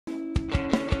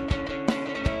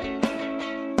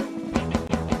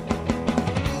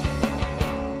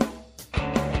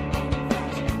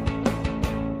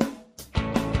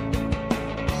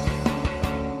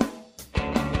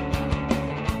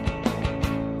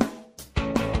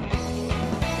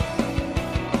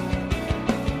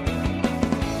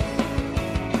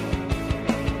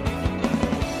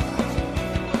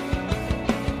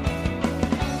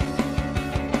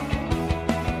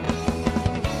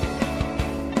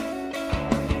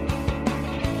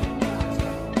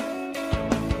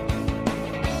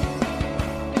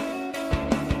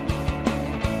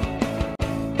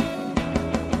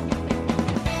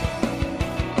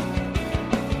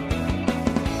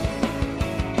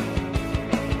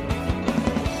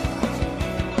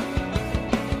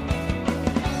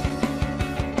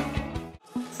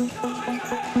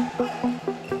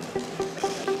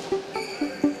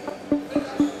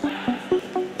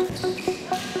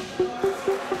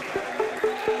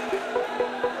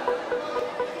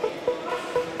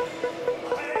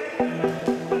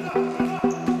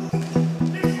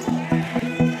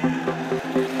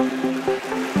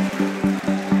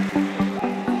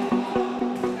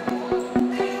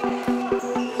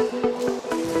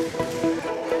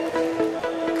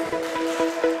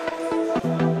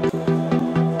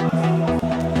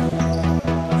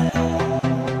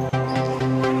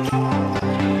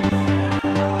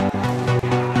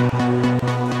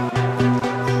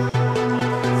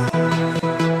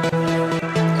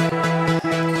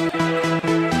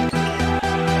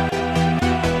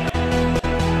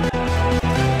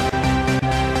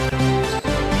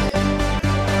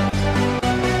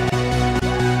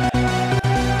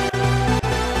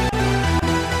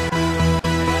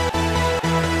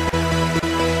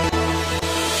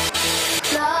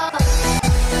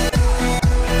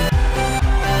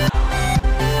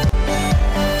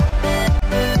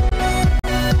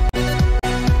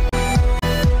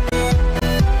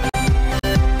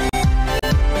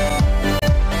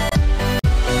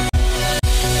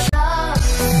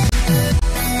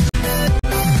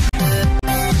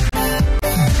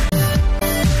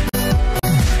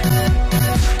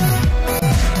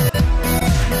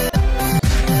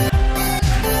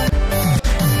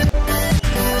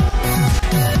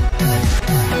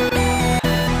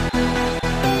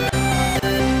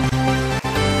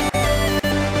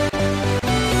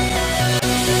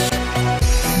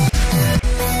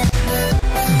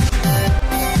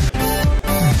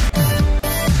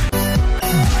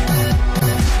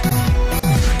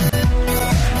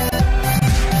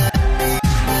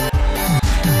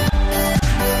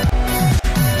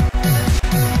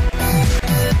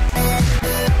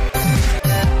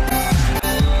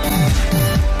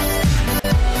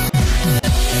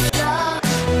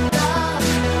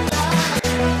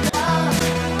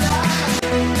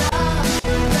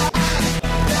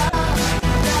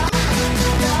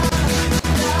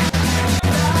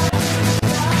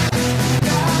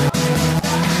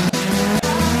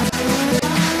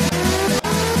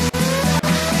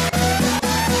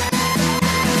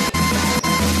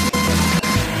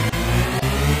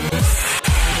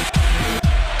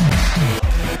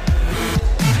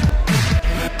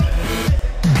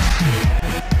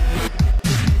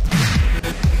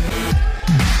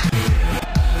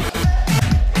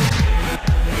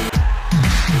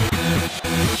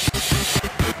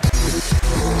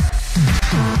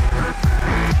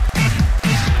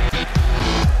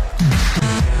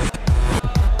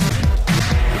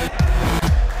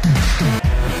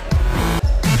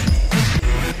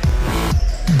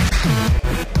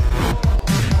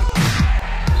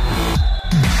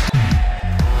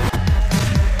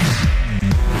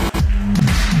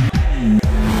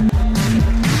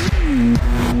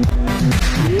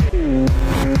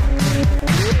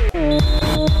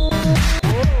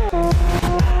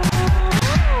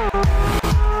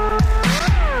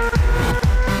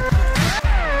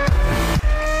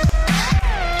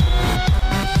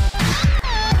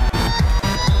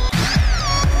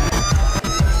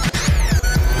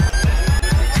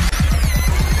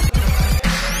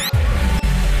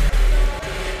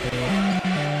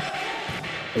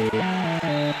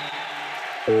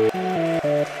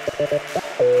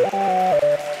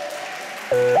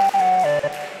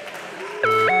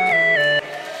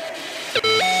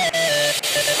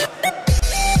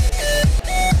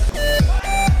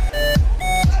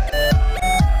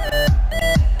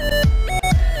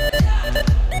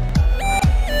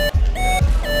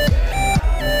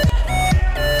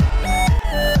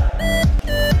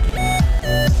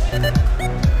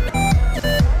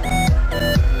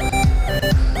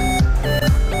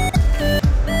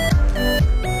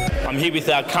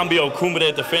Cambio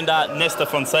Cumbre defender, Nesta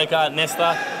Fonseca.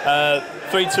 Nesta,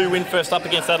 3-2 win first up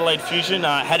against Adelaide Fusion.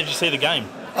 How did you see the game?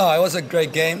 Oh, it was a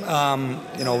great game. We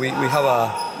have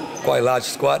a quite large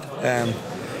squad.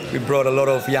 We brought a lot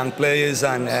of young players,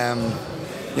 and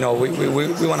we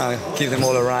want to give them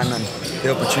all a run and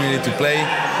the opportunity to play.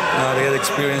 They had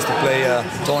experience to play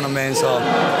tournaments. So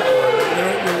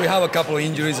we have a couple of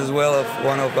injuries as well of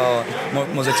one of our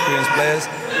most experienced players.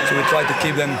 So we try to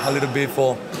keep them a little bit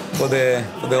for the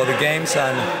other games.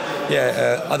 And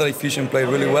Adelaide Fusion played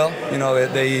really well.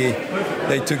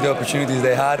 They took the opportunities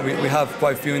they had. We have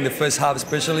quite a few in the first half,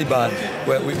 especially, but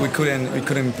we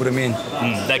couldn't put them in.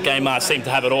 That game seemed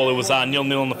to have it all. It was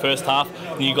 0-0 in the first half,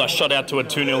 and you guys shot out to a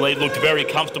 2-0 lead. Looked very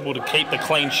comfortable to keep the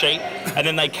clean sheet, and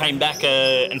then they came back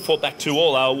and fought back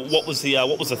 2-2. What was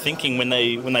the thinking when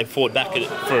they fought back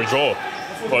for a draw?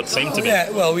 Or it seemed to be. Yeah,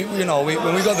 well,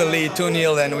 when we got the lead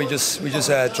 2-0, then we just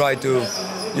tried to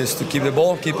keep the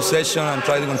ball, keep possession, and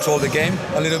try to control the game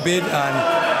a little bit. And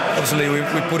obviously,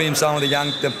 we put in some of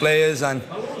the players, and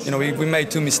we made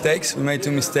two mistakes. We made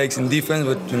two mistakes in defense,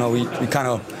 but we kind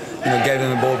of gave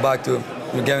them the ball back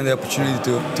we gave them the opportunity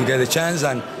to get a chance,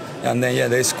 and then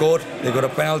they scored. They got a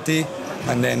penalty,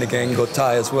 and then the game got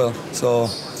tied as well. So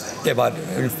but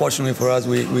unfortunately for us,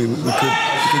 we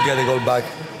could get the goal back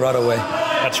right away.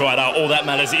 That's right. All that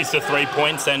matters is the 3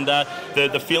 points, and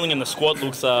the feeling in the squad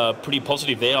looks pretty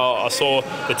positive there. I saw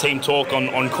the team talk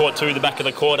on court 2, the back of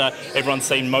the court. Everyone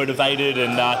seemed motivated,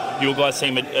 and you guys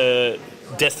seem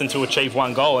destined to achieve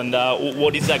one goal. And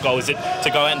what is that goal? Is it to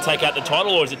go out and take out the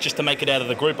title, or is it just to make it out of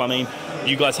the group? I mean,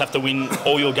 you guys have to win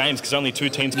all your games because only 2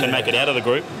 teams can make it out of the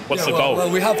group. What's the goal? Well,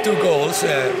 we have 2 goals.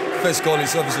 First goal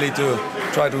is obviously to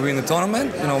try to win the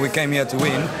tournament. We came here to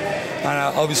win. And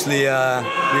obviously,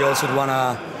 we also want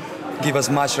to give as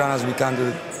much run as we can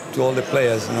to all the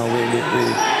players.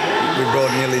 We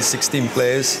brought nearly 16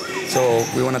 players, so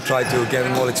we want to try to get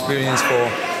them all experience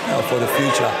for the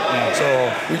future.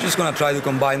 So we're just going to try to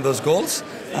combine those goals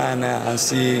and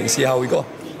see how we go.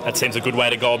 That seems a good way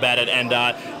to go about it. And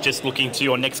just looking to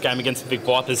your next game against the Vic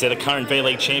Vipers, they're the current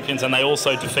V-League champions, and they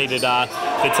also defeated the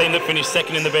team that finished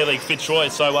second in the V-League,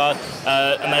 Futsalroos. So,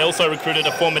 and they also recruited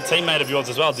a former teammate of yours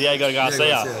as well, Diego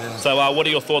Garcia. Yeah. So, what are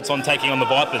your thoughts on taking on the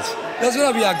Vipers? That's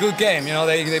going to be a good game.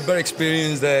 They're very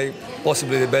experienced. They're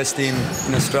possibly the best team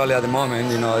in Australia at the moment.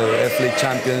 They're FAFL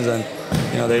champions, and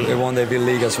they won the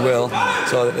V-League as well.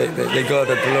 So they got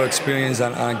a lot of experience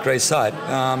and a great side.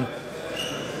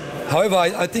 However,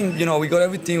 I think we got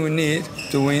everything we need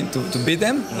to win, to beat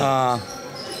them.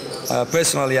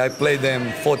 Personally, I played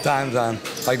them 4 times and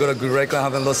I got a good record. I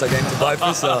haven't lost a game to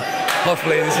Vipers, so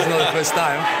hopefully this is not the first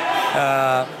time.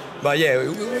 But yeah,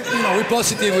 we're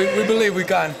positive. We believe we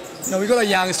can. We got a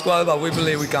young squad, but we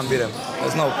believe we can beat them.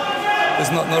 There's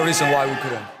no reason why we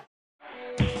couldn't.